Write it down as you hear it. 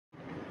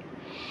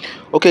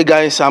Okay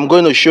guys, I'm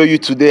going to show you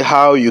today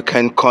how you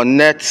can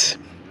connect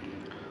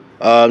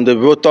the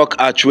Rotork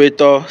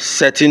Actuator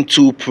Setting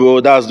 2 Pro.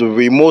 That's the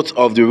remote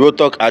of the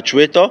Rotork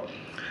Actuator.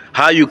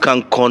 How you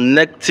can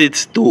connect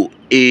it to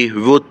a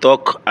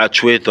Rotork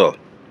Actuator.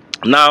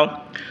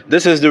 Now,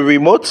 this is the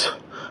remote.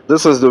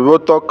 This is the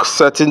Rotork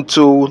Setting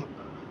 2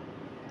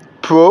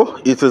 Pro.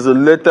 It is the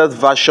latest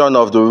version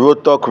of the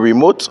Rotork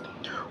remote.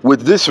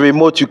 With this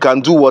remote, you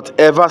can do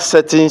whatever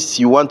settings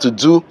you want to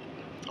do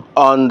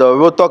on the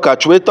Rotork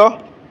Actuator.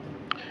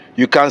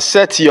 You can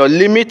set your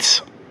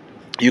limit,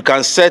 you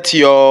can set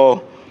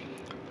your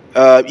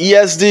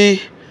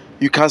ESD,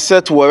 you can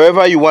set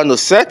wherever you want to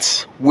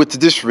set with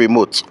this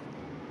remote.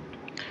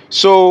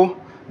 So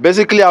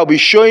basically I'll be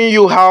showing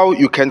you how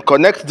you can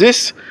connect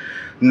this.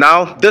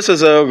 Now this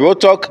is a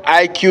Rotork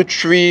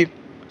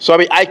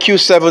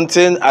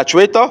IQ17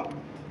 actuator.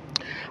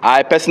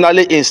 I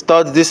personally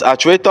installed this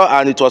actuator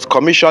and it was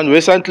commissioned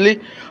recently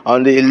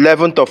on the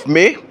 11th of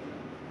May.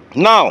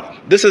 Now,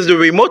 this is the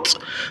remote.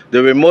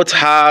 The remote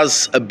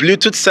has a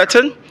Bluetooth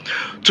setting.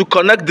 To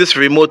connect this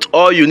remote,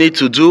 all you need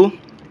to do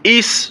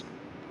is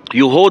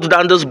you hold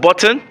down this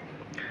button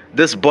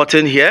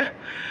here,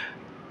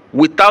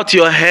 without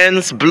your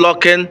hands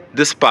blocking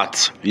this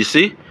part. You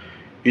see?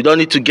 You don't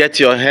need to get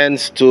your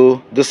hands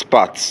to this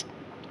part.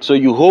 So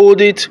you hold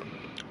it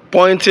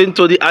pointing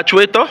to the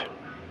actuator.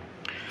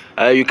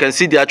 You can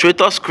see the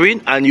actuator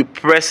screen and you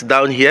press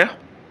down here.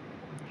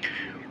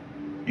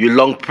 You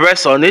long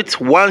press on it.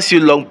 Once you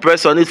long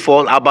press on it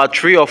for about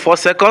 3 or 4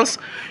 seconds,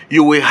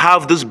 you will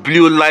have this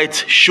blue light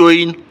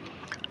showing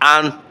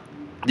and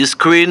the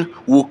screen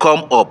will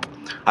come up.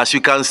 As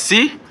you can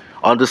see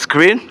on the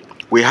screen,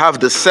 we have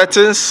the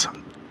settings.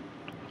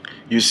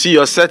 You see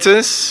your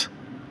settings.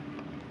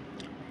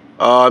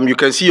 You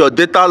can see your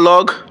data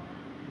log.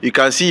 You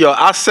can see your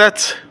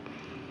asset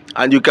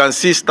and you can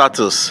see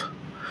status.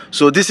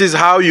 So this is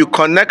how you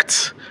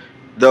connect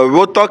the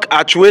Rotork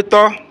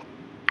Actuator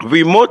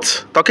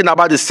remote, talking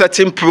about the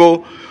Setting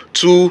Pro,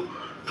 to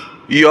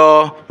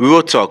your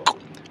Rotork.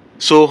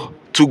 So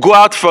to go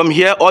out from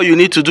here, all you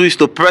need to do is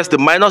to press the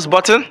minus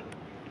button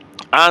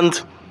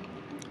and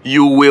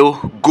you will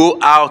go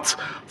out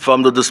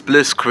from the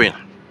display screen.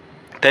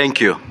 Thank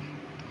you.